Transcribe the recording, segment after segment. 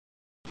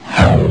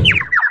Hi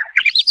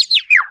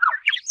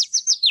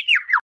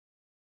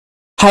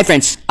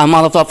friends, I'm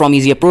Malafa from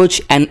Easy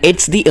Approach, and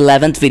it's the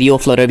 11th video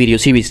of Flutter video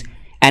series,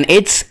 and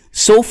it's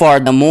so far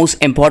the most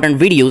important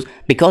video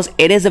because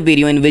it is a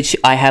video in which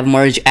I have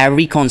merged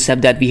every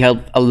concept that we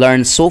have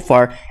learned so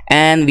far,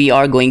 and we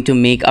are going to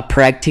make a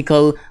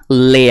practical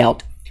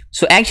layout.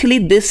 So actually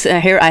this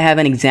here I have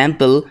an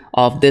example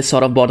of this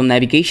sort of bottom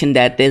navigation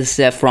that is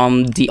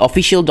from the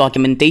official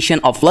documentation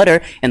of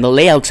Flutter in the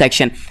layout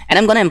section, and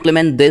I'm going to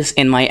implement this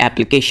in my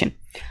application.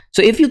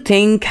 So if you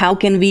think how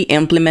can we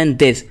implement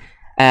this,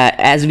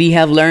 as we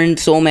have learned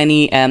so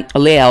many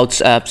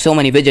layouts, so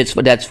many widgets,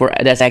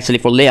 that's actually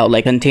for layout,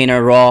 like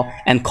container, raw,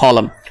 and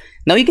column.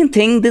 Now you can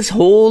think this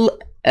whole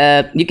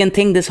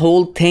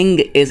thing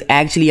is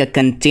actually a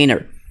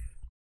container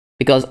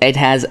because it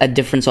has a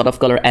different sort of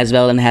color as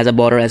well and has a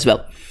border as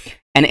well.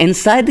 And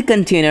inside the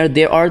container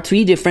there are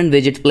three different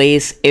widgets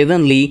placed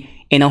evenly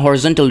in a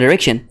horizontal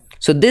direction.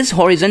 So this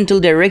horizontal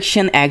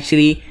direction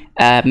actually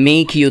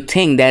make you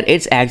think that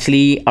it's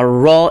actually a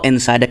raw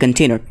inside a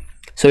container.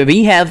 So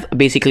we have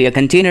basically a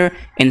container,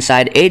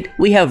 inside it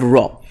we have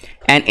raw,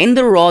 and in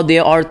the raw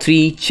there are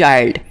three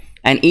child,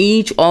 and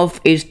each of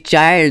its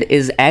child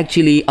is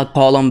actually a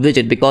column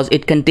widget because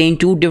it contains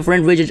two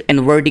different widgets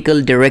in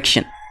vertical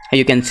direction, as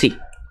you can see.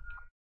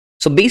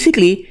 So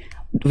basically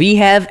we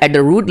have at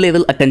the root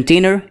level a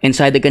container,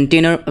 inside the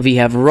container we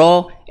have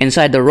raw,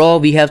 inside the raw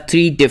we have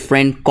three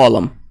different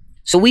column.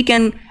 So we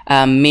can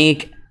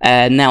make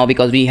now,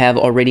 because we have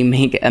already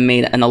made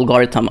an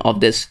algorithm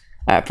of this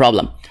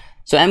problem.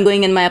 So I'm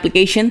going in my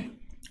application.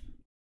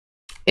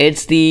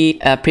 It's the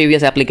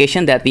previous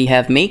application that we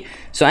have made.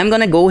 So I'm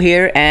gonna go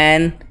here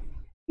and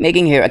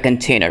making here a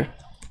container.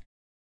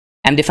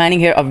 I'm defining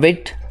here a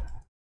width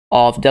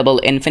of double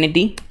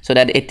infinity so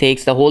that it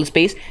takes the whole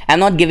space. I'm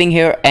not giving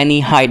here any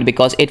height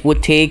because it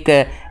would take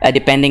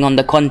depending on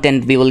the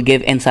content we will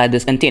give inside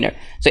this container.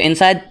 So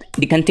inside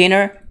the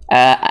container,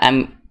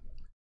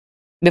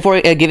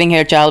 before giving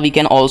here child, we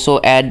can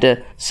also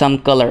add some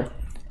color.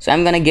 So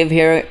I'm gonna give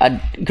here a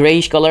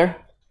grayish color,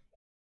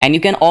 and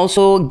you can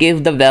also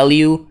give the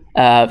value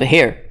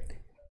here.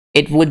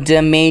 It would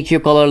make your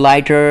color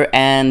lighter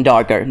and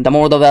darker. The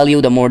more the value,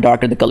 the more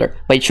darker the color,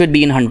 but it should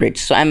be in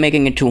hundreds. So I'm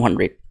making it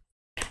 200.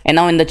 And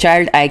now in the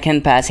child I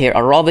can pass here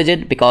a raw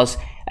widget because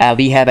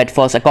we have at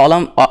first a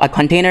column or a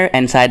container.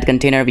 Inside the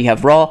container we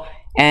have raw,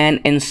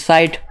 and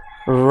inside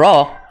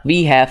raw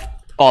we have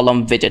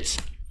column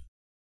widgets.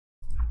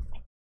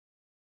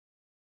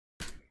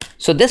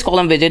 So this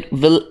column widget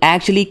will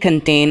actually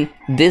contain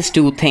these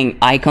two things,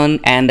 icon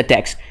and the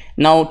text.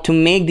 Now to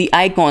make the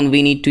icon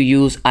we need to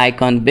use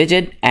icon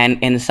widget,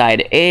 and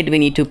inside it we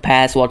need to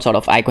pass what sort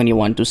of icon you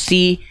want to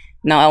see.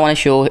 Now I want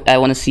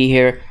to see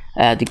here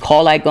the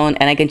call icon,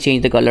 and I can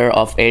change the color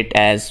of it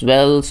as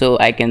well. So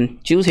I can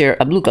choose here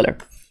a blue color,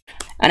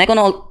 and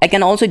I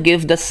can also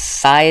give the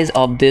size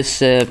of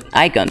this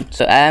icon.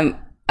 So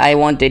I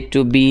want it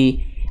to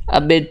be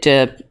a bit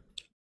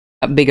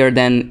bigger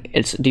than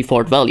its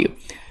default value.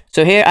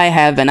 So here I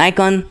have an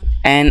icon,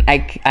 and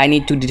I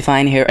need to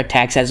define here a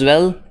text as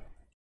well.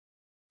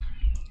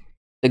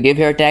 So give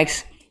here a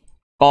text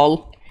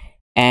call,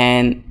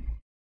 and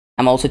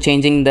I'm also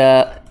changing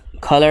the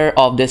color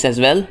of this as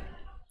well.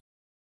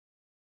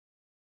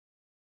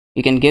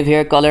 You can give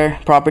here color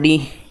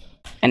property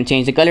and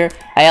change the color.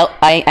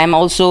 I am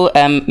also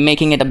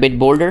making it a bit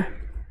bolder,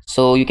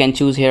 so you can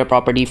choose here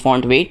property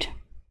font weight,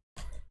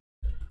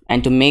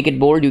 and to make it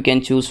bold you can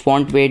choose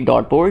font weight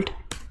dot bold.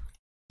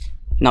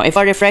 Now if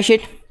I refresh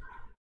it,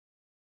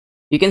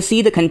 you can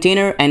see the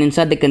container, and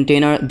inside the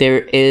container there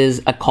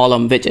is a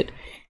column widget.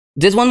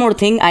 There's one more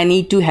thing, I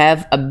need to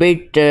have a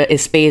bit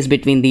space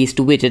between these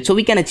two widgets, so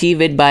we can achieve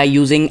it by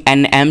using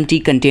an empty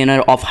container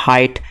of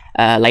height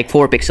like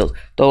 4 pixels.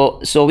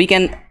 So we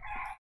can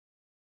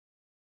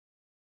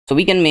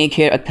make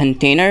here a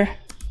container,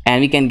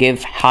 and we can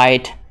give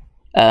height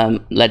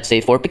let's say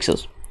 4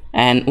 pixels.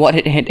 And what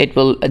it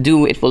will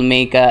do, it will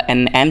make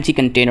an empty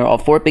container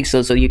of 4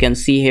 pixels. So you can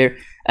see here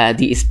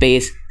the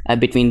space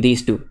between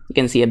these two. You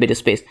can see a bit of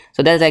space.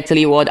 So that's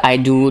actually what I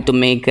do to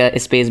make a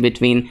space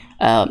between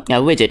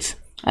widgets.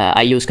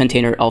 I use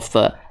container of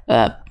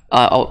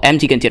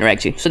empty container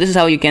actually. So this is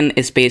how you can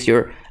space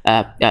your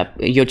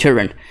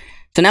children.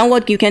 So now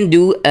what you can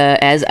do,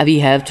 as we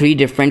have three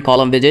different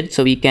column widgets,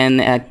 so we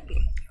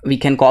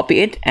can copy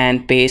it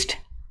and paste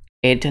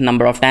it a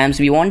number of times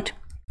we want.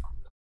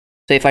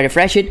 So if I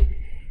refresh it,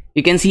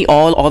 you can see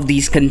all of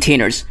these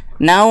containers.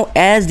 Now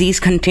as these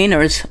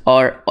containers,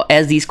 or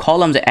as these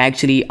columns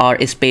actually are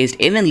spaced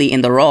evenly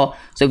in the raw,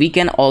 so we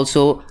can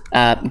also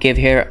give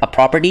here a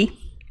property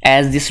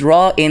as this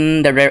raw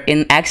in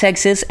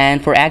x-axis,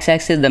 and for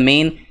x-axis the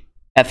main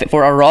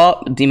for a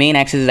raw the main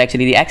axis is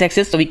actually the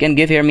x-axis, so we can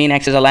give here main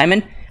axis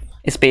alignment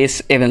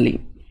space evenly.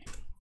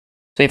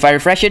 So if I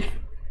refresh it,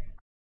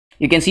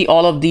 you can see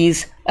all of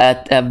these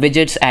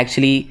widgets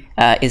actually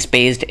is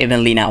spaced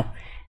evenly now.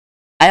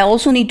 I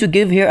also need to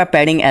give here a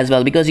padding as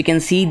well, because you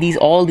can see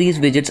all these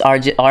widgets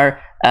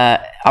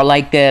are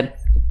like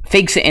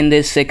fix in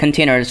this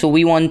container, so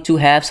we want to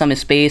have some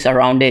space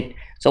around it.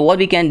 So what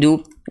we can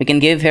do, we can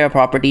give here a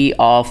property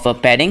of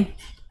padding,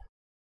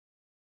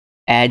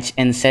 edge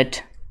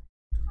inset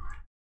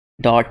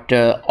dot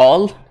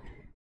all.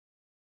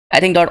 I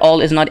think dot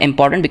all is not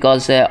important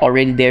because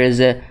already there is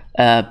a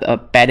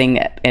padding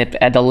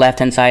at the left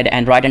hand side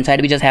and right hand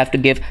side. We just have to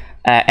give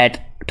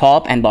at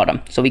top and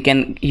bottom. So we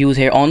can use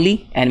here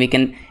only, and we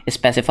can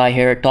specify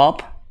here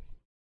top.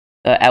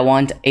 I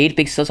want 8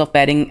 pixels of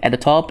padding at the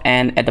top,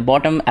 and at the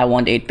bottom I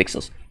want 8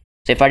 pixels.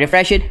 So if I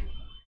refresh it,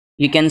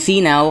 you can see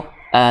now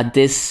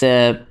this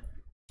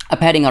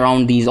padding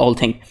around these all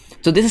things.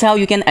 So this is how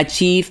you can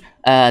achieve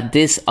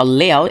this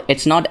layout.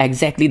 It's not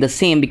exactly the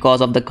same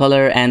because of the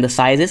color and the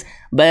sizes,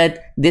 but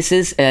this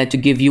is to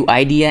give you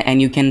idea,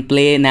 and you can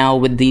play now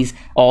with these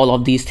all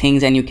of these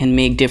things, and you can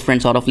make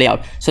different sort of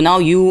layout. So now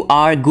you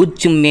are good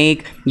to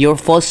make your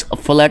first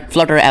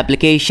Flutter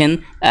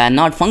application,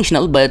 not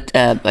functional but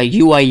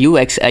UI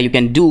UX you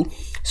can do.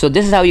 So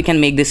this is how you can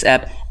make this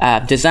app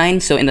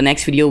design. So in the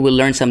next video we'll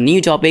learn some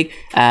new topic,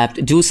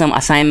 do some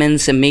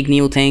assignments and make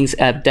new things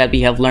that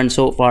we have learned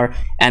so far,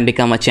 and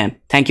become a champ.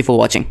 Thank you for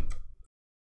watching.